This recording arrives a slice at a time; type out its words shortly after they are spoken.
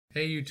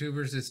Hey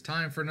YouTubers, it's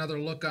time for another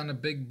look on the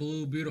big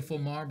blue beautiful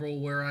marble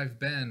where I've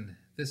been.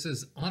 This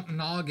is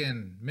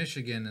Ontonagon,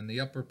 Michigan in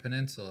the Upper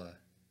Peninsula.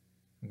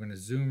 I'm going to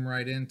zoom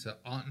right into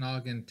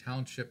Ontonagon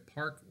Township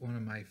Park, one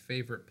of my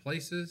favorite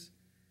places.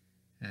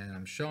 And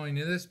I'm showing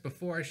you this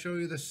before I show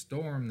you the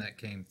storm that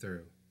came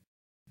through.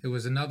 It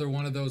was another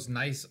one of those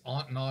nice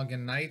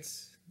Ontonagon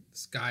nights. The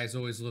skies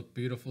always look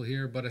beautiful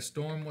here, but a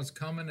storm was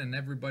coming and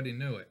everybody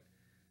knew it.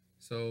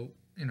 So,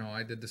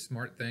 I did the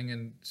smart thing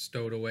and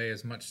stowed away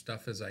as much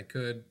stuff as I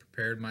could,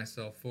 prepared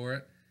myself for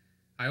it.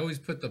 I always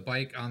put the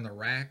bike on the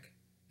rack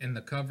in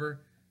the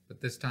cover,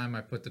 but this time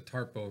I put the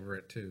tarp over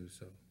it too.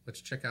 So let's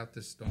check out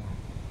this storm.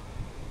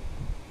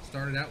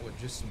 Started out with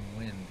just some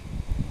wind.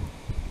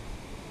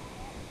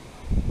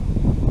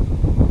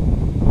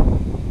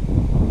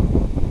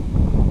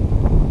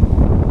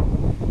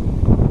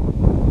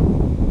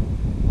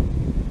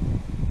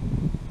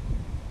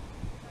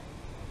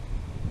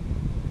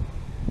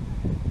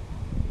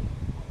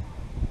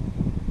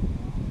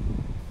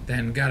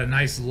 Then got a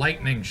nice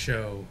lightning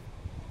show.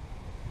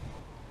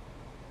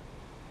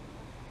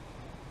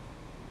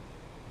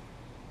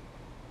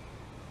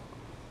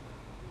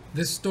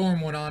 This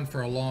storm went on for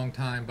a long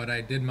time, but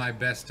I did my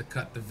best to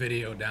cut the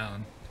video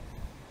down.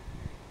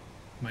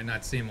 Might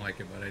not seem like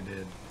it, but I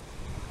did.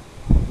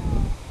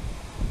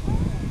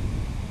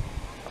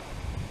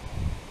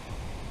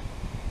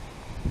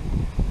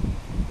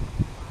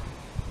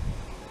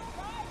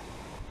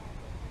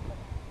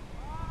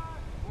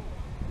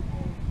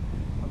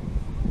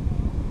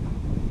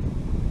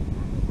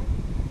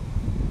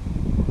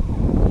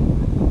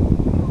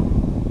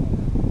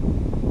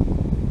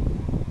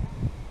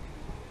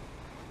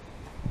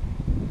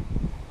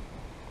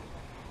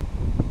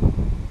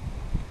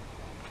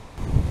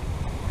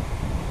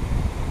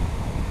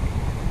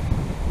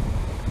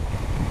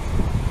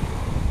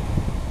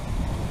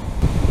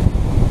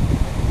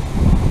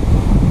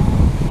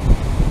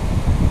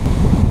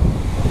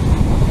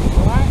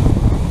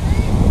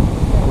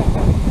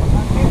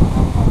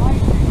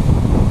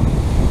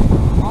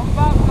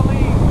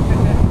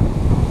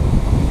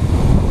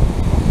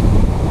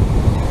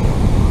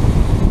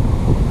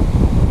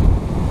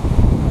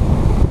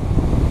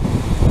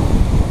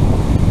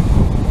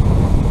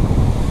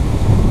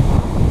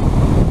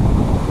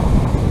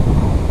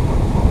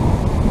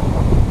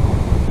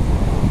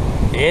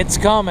 It's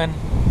coming.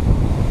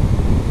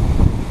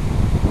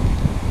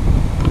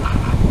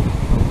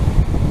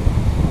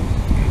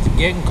 It's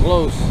getting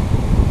close.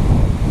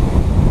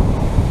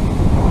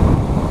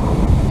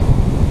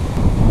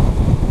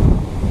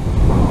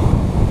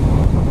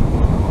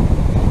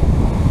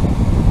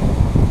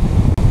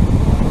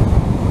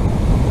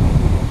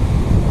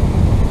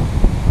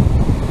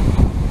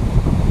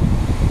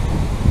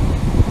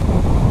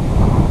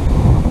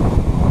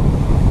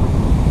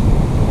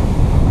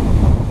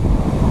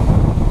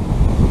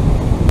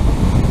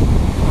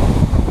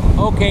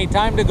 Okay,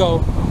 time to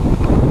go.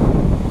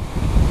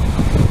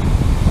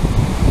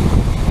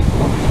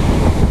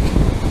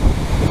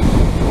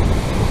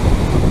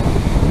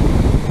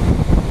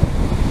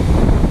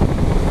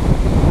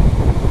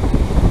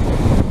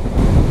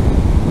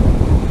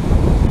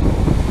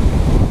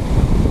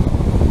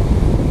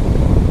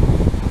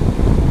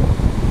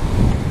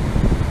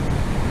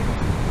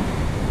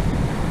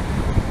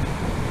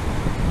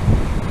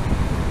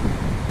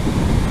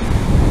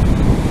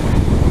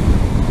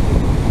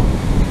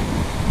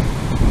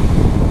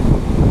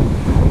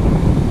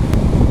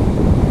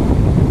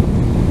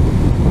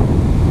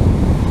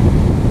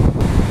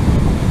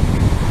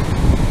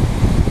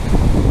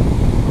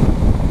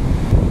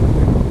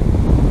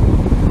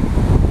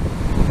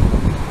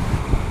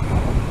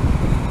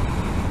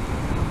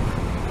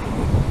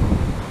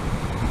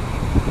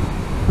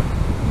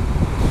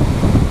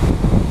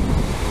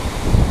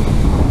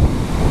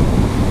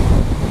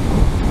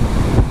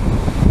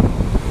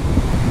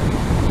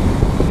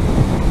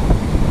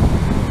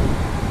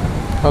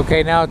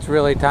 Okay, now it's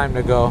really time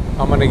to go.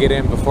 I'm gonna get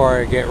in before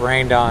I get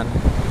rained on,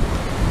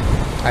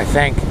 I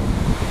think.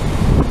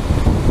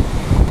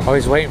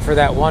 Always waiting for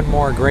that one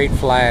more great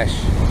flash.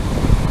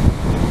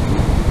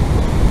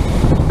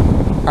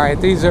 All right,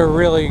 these are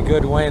really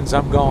good winds.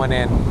 I'm going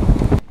in.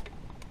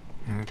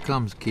 Here it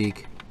comes,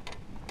 Geek.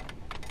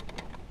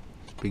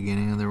 It's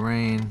beginning of the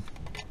rain.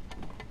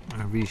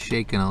 RV's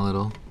shaking a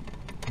little.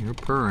 You're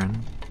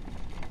purring.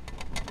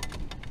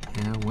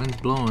 Yeah, wind's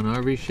blowing.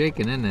 RV's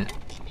shaking, isn't it?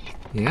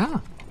 Yeah.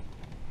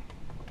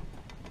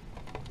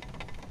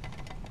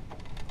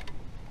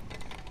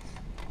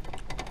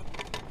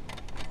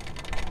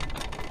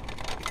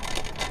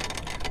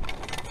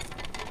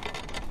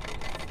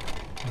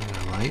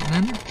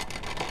 Lightning.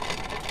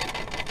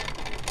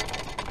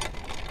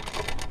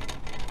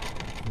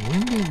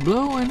 Wind is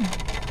blowing.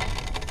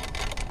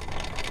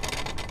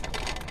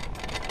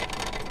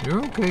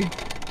 You're okay.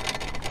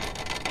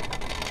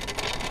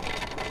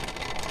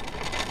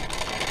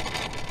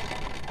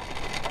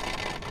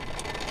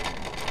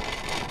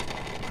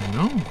 I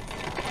know.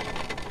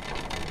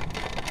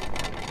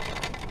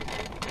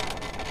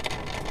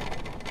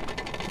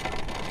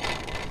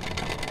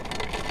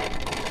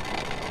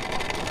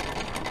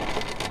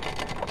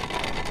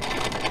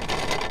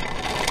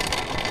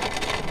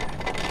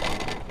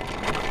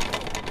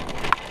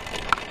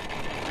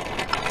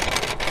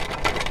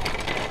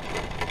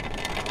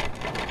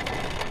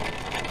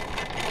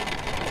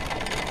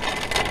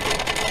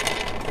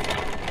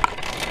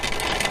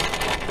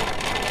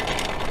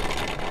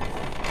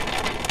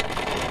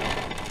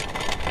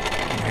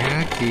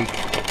 Keek.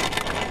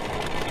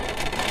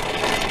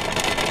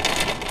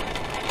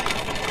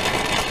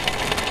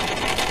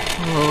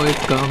 Oh,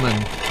 it's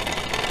coming.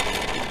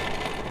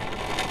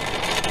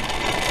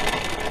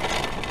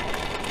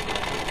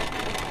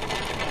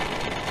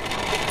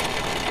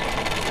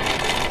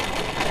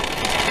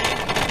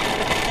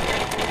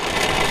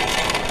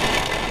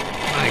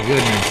 My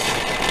goodness.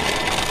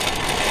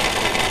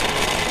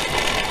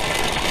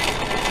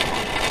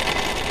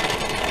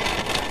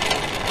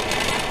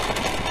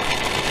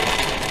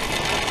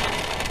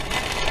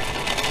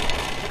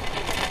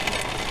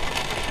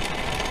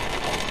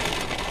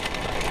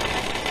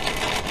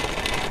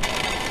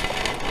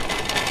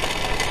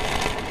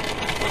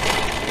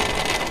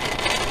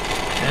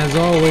 As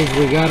always,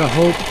 we gotta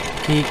hope,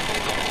 Keek,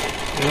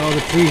 that all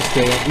the trees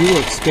stay up. You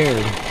look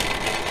scared.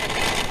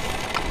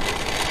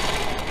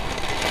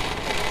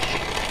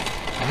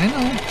 I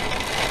know.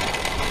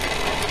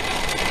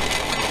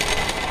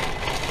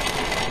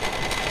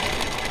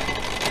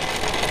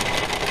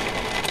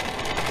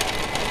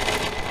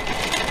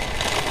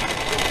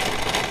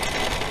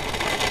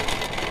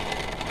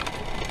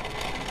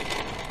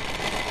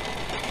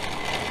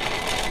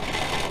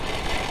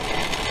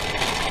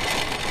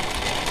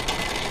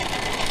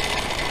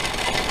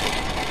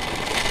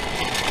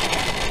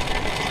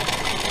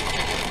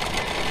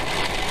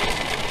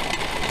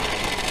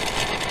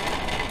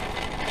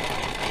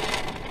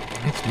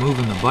 It's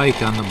moving the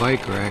bike on the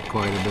bike rack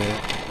quite a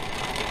bit.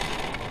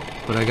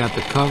 But I got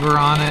the cover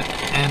on it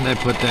and I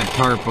put that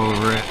tarp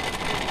over it.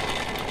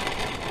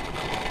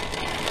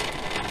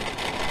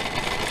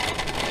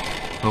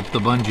 Hope the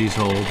bungees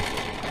hold.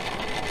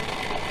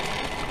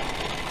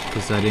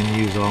 Because I didn't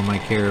use all my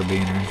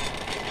carabiners.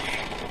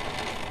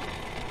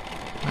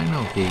 I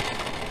know, Keek.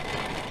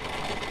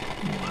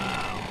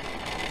 Wow.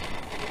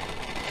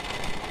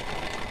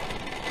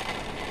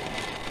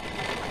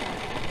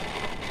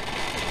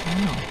 I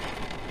know.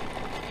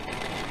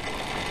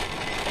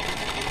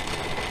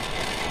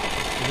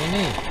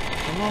 Minnie,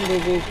 come on,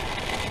 baby.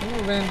 Come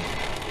on, Ben.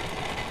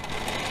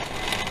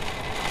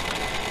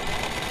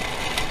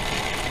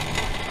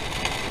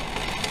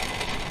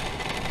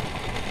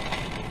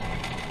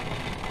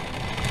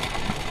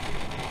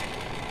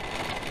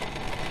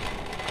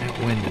 That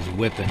wind is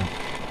whipping.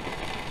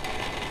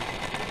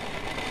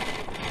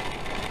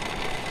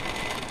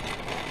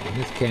 When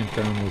this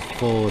campground was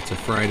full, it's a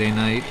Friday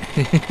night.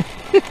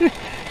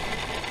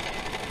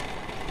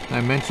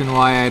 I mentioned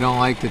why I don't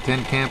like the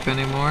tent camp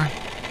anymore.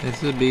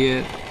 This would be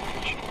it.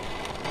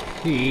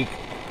 Keek.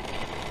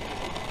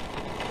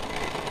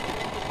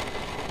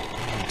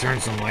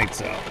 Turn some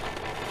lights out.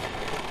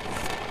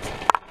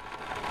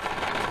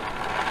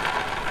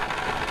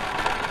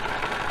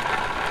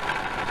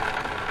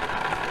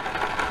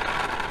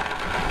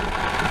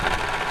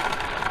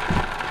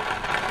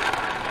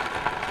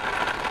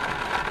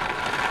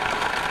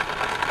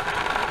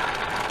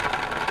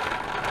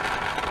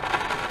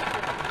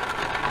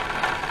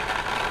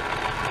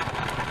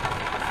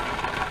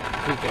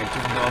 I think I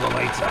turned all the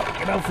lights out.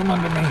 Get out from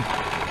under me.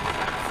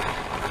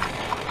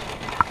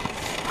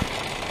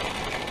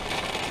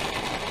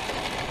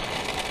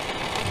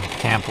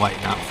 Camp light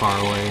not far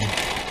away.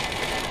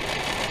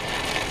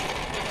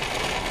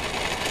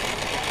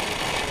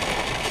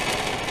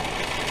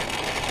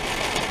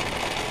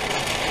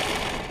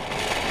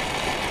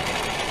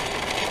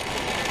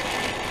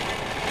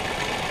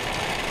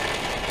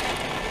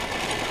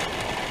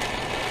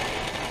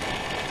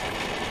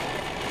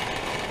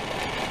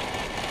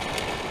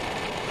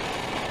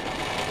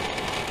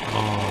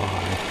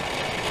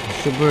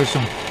 Should put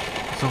some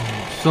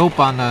soap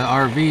on the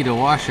RV to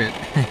wash it.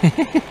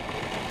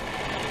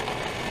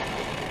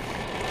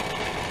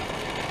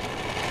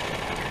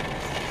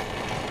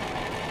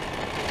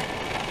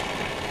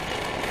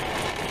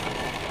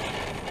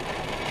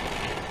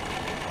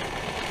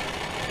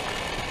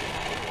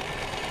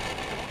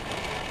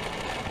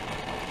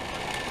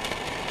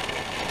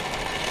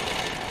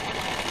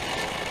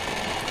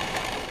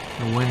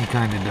 The wind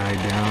kind of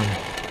died down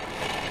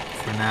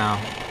for now.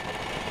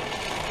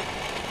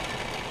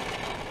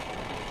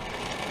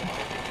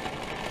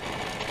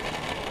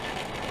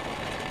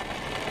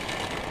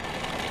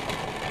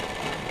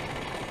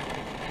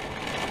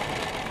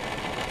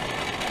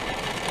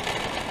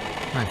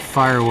 My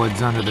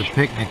firewood's under the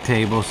picnic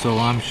table, so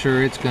I'm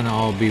sure it's gonna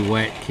all be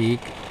wet, Keek.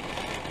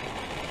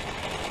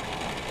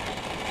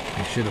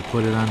 I should have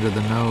put it under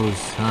the nose,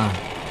 huh?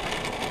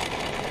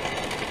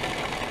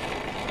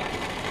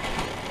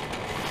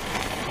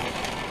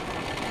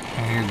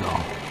 There you go.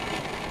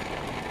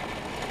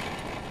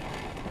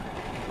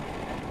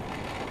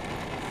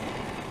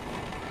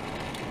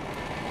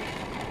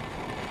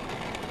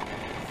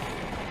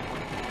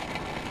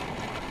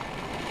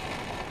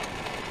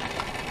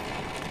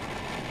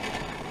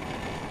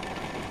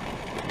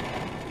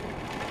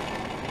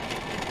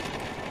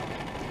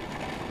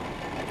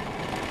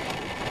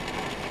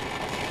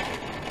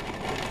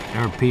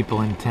 There are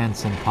people in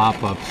tents and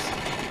pop-ups.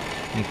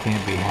 They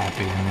can't be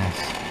happy in this.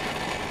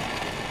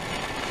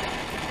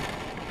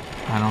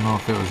 I don't know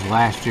if it was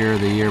last year or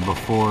the year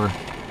before.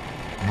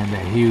 had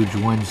that huge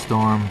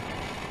windstorm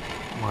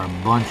where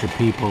a bunch of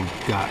people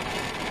got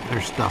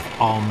their stuff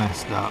all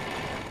messed up.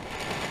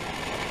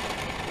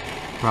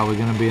 Probably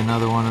gonna be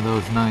another one of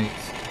those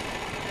nights.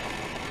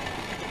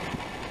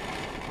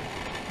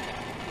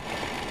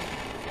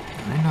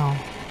 I know.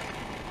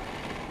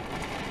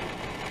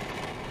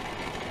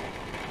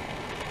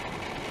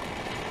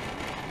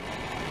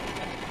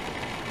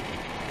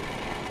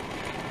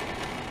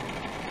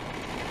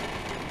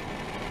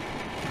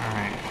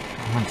 Alright,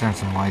 I'm gonna turn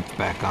some lights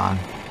back on.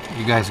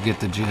 You guys get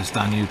the gist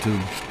on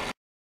YouTube.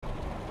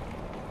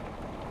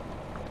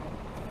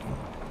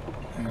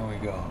 There we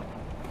go.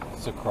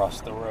 It's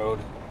across the road.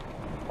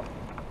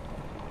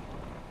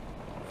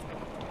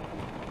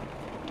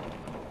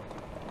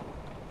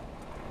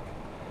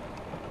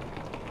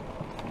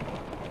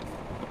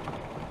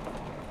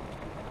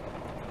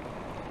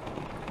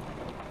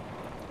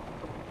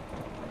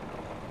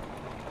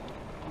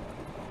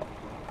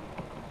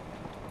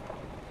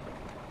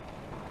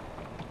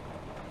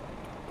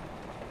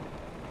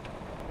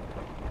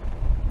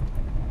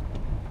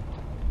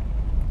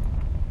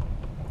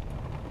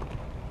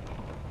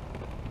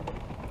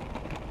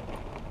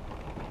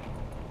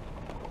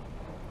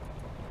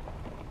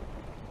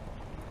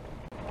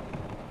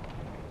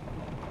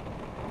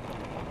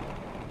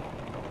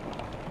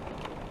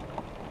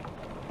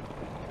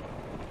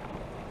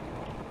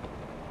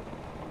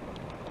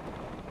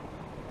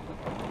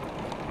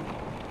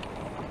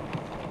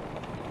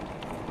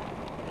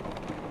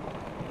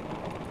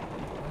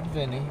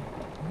 Vinny,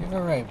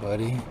 you're alright,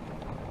 buddy.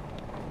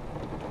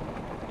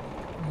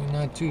 You're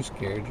not too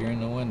scared. You're in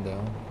the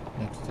window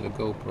next to the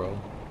GoPro.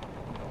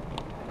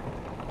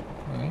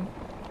 Alright?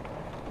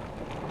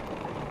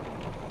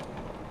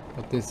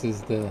 But this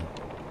is the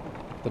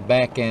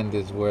back end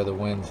is where the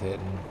wind's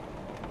hitting.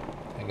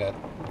 I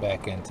got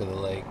back into the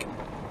lake.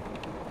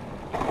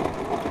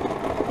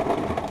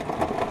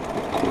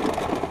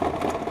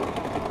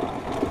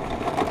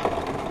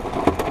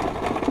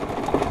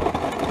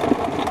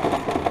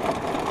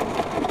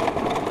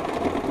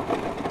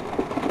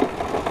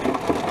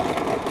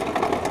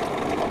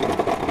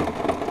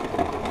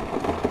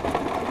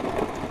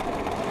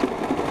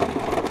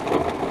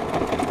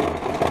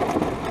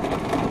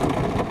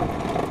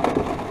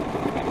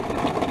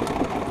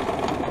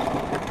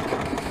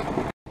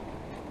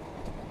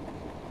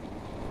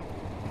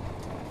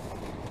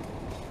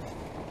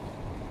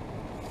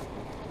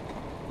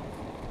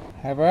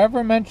 Have I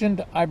ever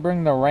mentioned I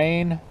bring the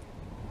rain?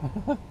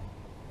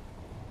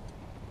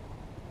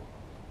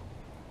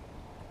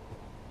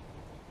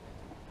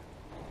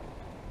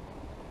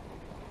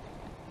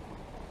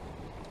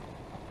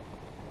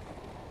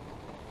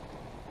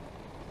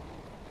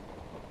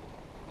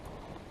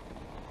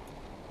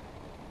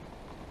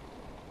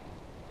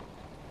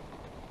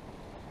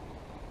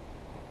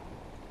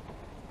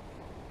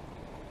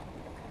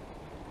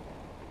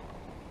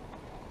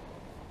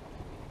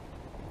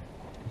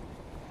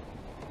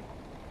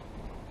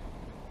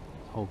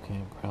 Whole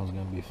campground's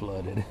gonna be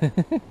flooded.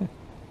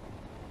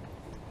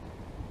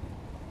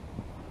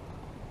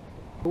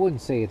 I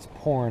wouldn't say it's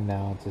pouring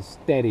now, it's a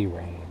steady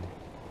rain.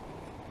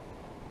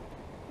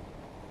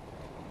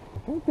 I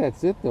think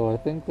that's it though. I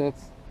think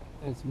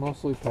it's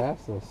mostly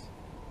past us.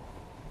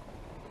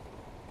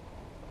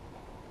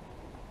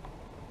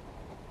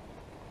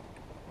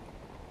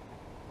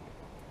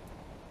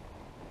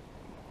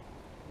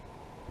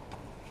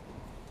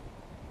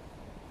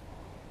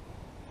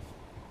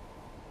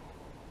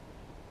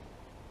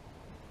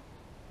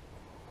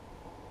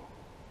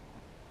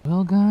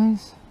 Well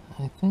guys,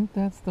 I think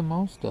that's the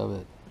most of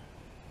it.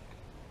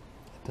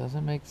 It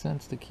doesn't make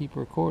sense to keep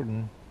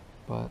recording,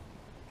 but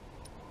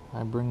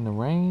I bring the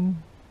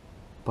rain,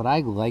 but I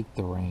like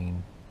the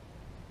rain.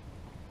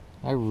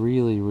 I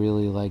really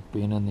like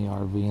being in the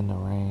RV in the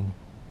rain.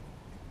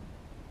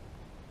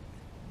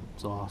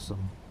 It's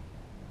awesome.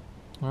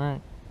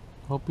 Alright,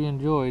 hope you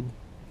enjoyed.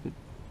 If it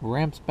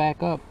ramps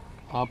back up,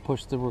 I'll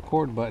push the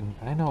record button.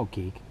 I know,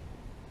 geek.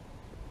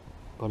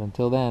 But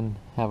until then,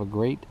 have a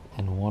great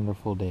and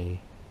wonderful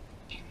day.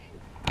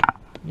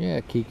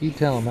 Yeah, Kiki,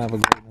 tell him have a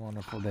great and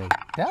wonderful day.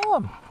 Tell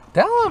him!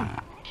 Tell him!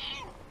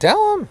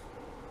 Tell him!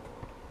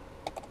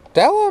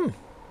 Tell him!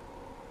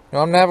 You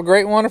want him to have a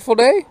great and wonderful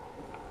day?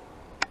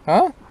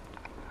 Huh?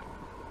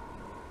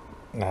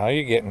 Now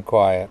you're getting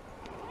quiet.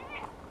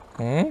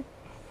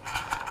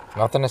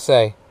 Nothing to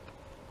say.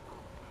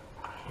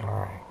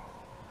 Alright.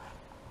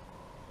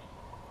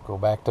 Go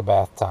back to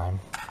bath time.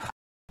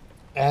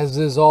 As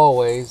is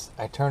always,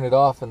 I turned it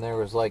off and there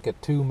was like a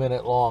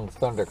 2-minute long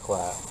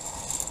thunderclap.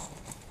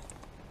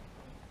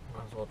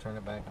 Might as well turn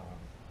it back on.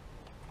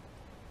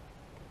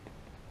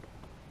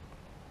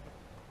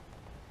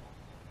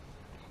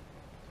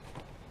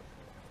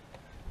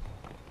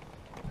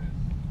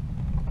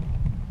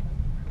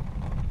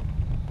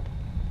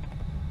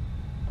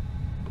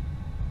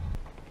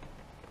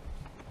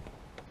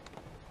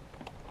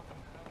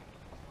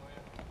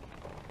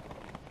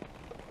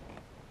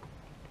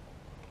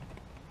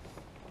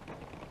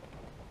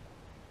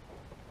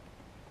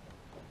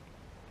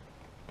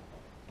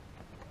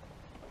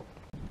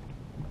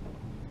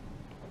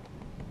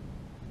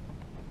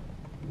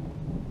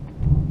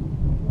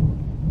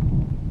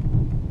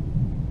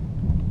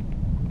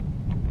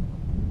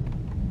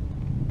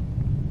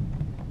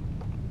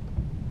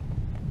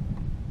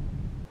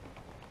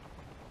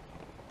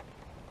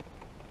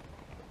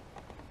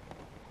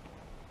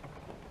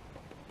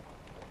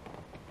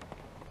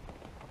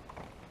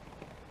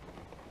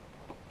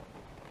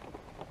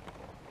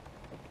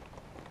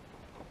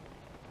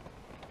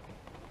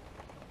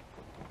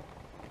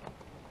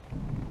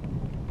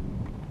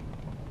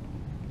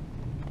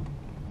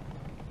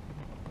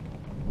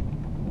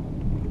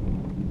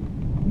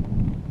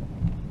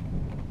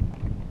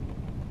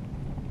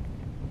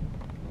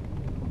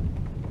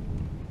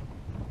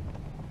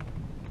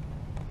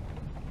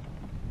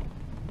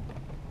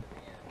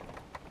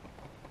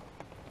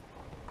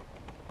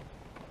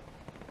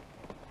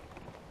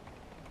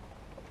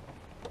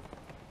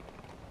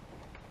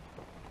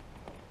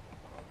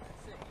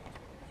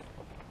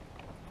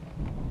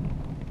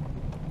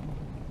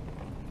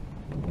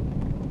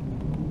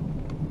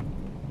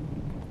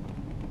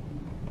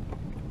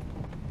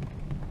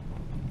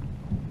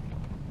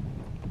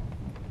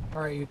 All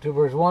right,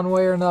 YouTubers, one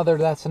way or another,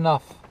 that's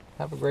enough.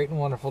 Have a great and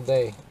wonderful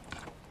day.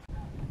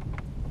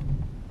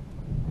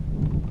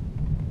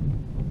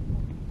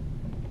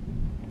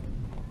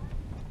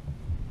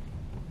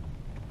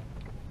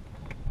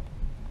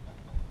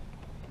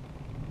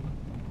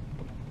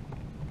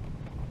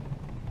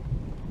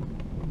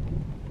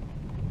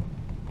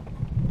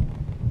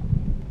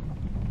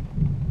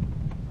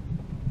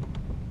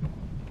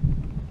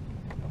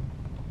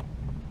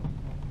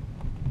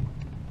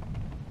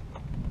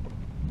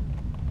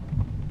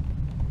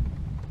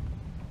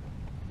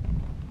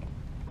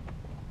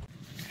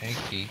 Hey,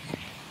 Geek.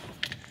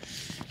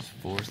 It's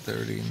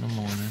 4:30 in the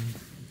morning,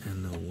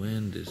 and the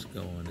wind is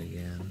going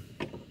again.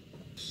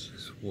 It's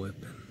just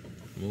whipping.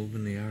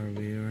 Moving the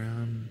RV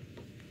around.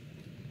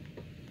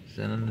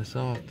 Sending this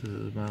off. This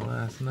is my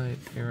last night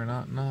here in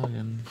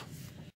Ontonagon.